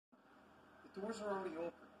The doors are already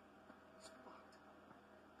open. It's fucked.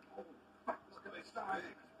 Oh, fuck. Look at this guy.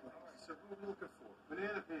 Alright, so what are we looking for?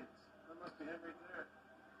 Banana pants. That must be him right there.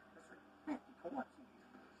 That's like 50 coins in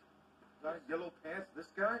these guys. Got yellow pants,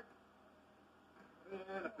 this guy?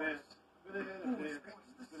 Banana pants. Banana pants.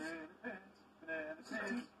 Banana pants. Banana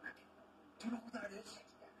pants. Do you know who that is?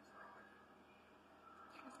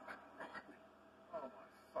 Oh my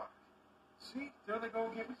fuck. See? There they go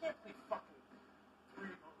again. We can't play fucking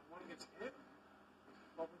 3-on-1 against him.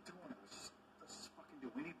 What we're doing, let's just fucking do.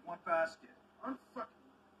 We need one basket. I'm fucking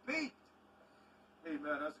baked. Hey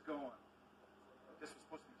man, how's it going? I guess we're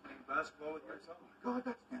supposed to be playing basketball with you or something? Oh my God,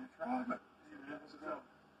 that's Dennis Rodman. Hey man, how's it going?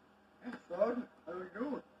 Dennis Rodman, how are you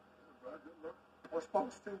doing? We're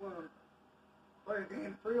supposed to play a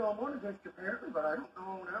game 3-on-1 against you apparently, but I don't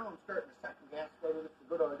know now. I'm starting to second guess whether it's a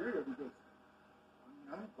good idea because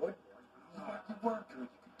I'm good. You weren't good.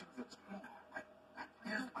 You can do this. Come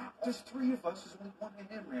on. There's 3 of us. There's only one of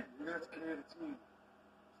him, man. We're gonna have to create a team.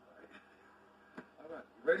 Alright,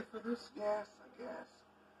 you ready for this? Yes, I guess.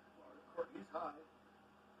 Well, he's high.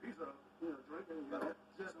 He's drinking,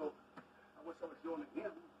 So, I wish I was doing it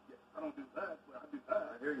again. I don't do that, but I do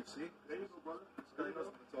that. here you see. There you go, brother. This guy knows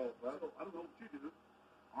what it's all about. So, I don't know what you do.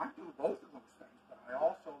 I do both of those things, but I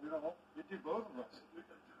also, You do both of us.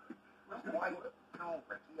 why? No,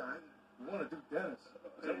 Ricky, You want to do Dennis. Is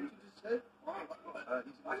that what you just said? I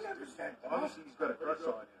never said that. Obviously, he's got a crush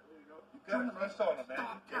on you. You got a crush on him, man.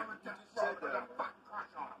 Stop telling You that just said brother that. to fucking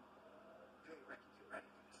crush on him. Okay, Ricky, get ready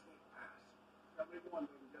for the sneak pass.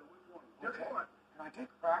 Okay. Can I take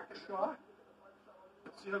a practice shot?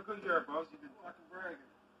 Let's see how good you are, Bugs. You've been fucking bragging.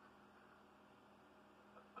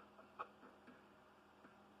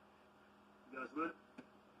 You guys ready?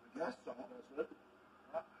 I guess so. You guys ready?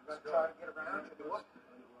 I'm going to try to get around to do it.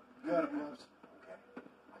 You got it, Bugs. Okay.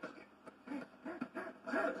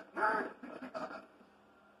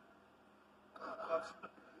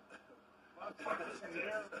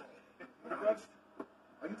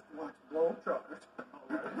 I used to watch Blow Truckers.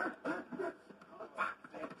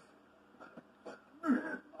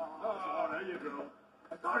 Oh, there you go.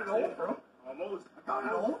 I got it over him. Almost. I got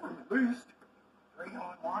it over him at least.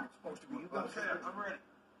 3-on-1. It's supposed to be. You got Okay, I'm ready.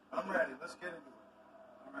 I'm ready. Let's get into it.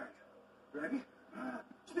 All right. Ready?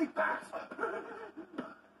 Sneak pass.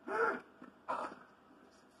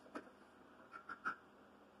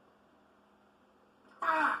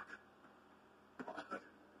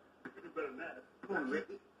 You do better than that. Come on,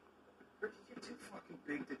 Ricky. Ricky, you're too fucking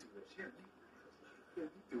big to do this. Here, you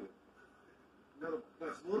do it. Another one.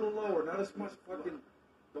 That's a little lower. Not as much fucking.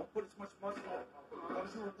 Don't put as much muscle on. That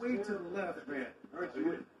was way to the left, man. All right, you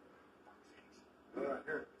win. All right,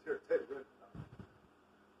 here, take it.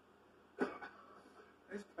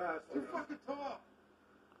 Nice pass. Too fucking tall.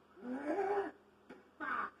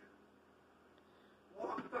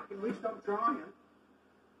 Well, fucking, at least I'm trying.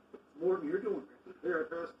 It's more than you're doing. Here,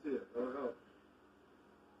 I passed it to you. That'll help.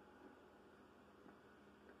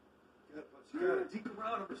 You gotta deke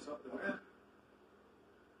around him or something, man.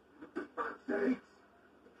 For fuck's sakes.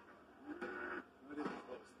 That is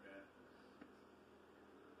close, man.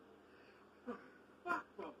 Fuck,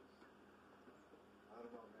 Bubbles. I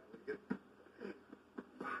don't know, man. We get.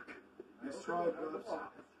 Nice try, Bubs.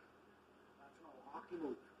 That's no hockey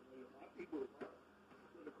move. Hockey move, huh?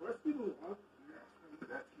 The crispy move, huh? Yes,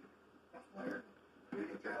 that's weird.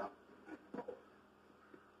 Good job.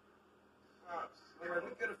 All right,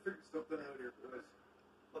 we gotta figure something out here, boys.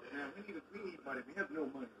 Look, man, we need money. We have no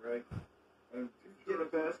money, right? And if you get a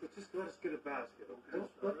basket, just let us get a basket, okay?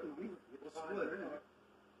 Don't split the wheel. We'll split it.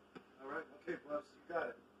 All right, okay, Bubs, you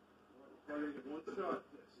got it. We're gonna get one shot.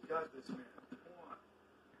 You got this, man. Come on.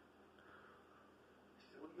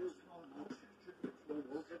 Show you slow motion. Slow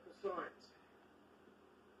motion. Simple science.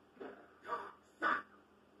 Fuck!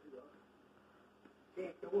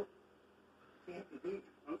 Can't do it. Can't be beat.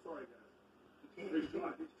 I'm sorry, guys. You can't He's be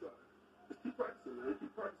trying. beat. He's trying. Just keep practicing, man.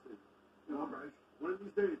 Keep practicing. All right. One of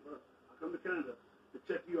these days, bro, I'll come to Canada to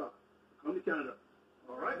check you out. Come to Canada.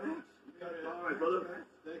 All right? Thanks. You got it. All right, brother.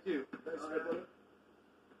 Thank you. Thanks, All right, man. brother.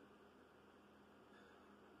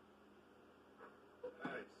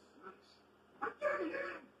 Nice. Nice. I got it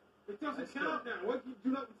in. It doesn't Nice count job. now. What you do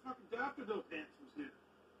that with fucking Daffodil pants was here?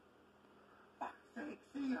 Fuck's sake.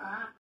 See ya.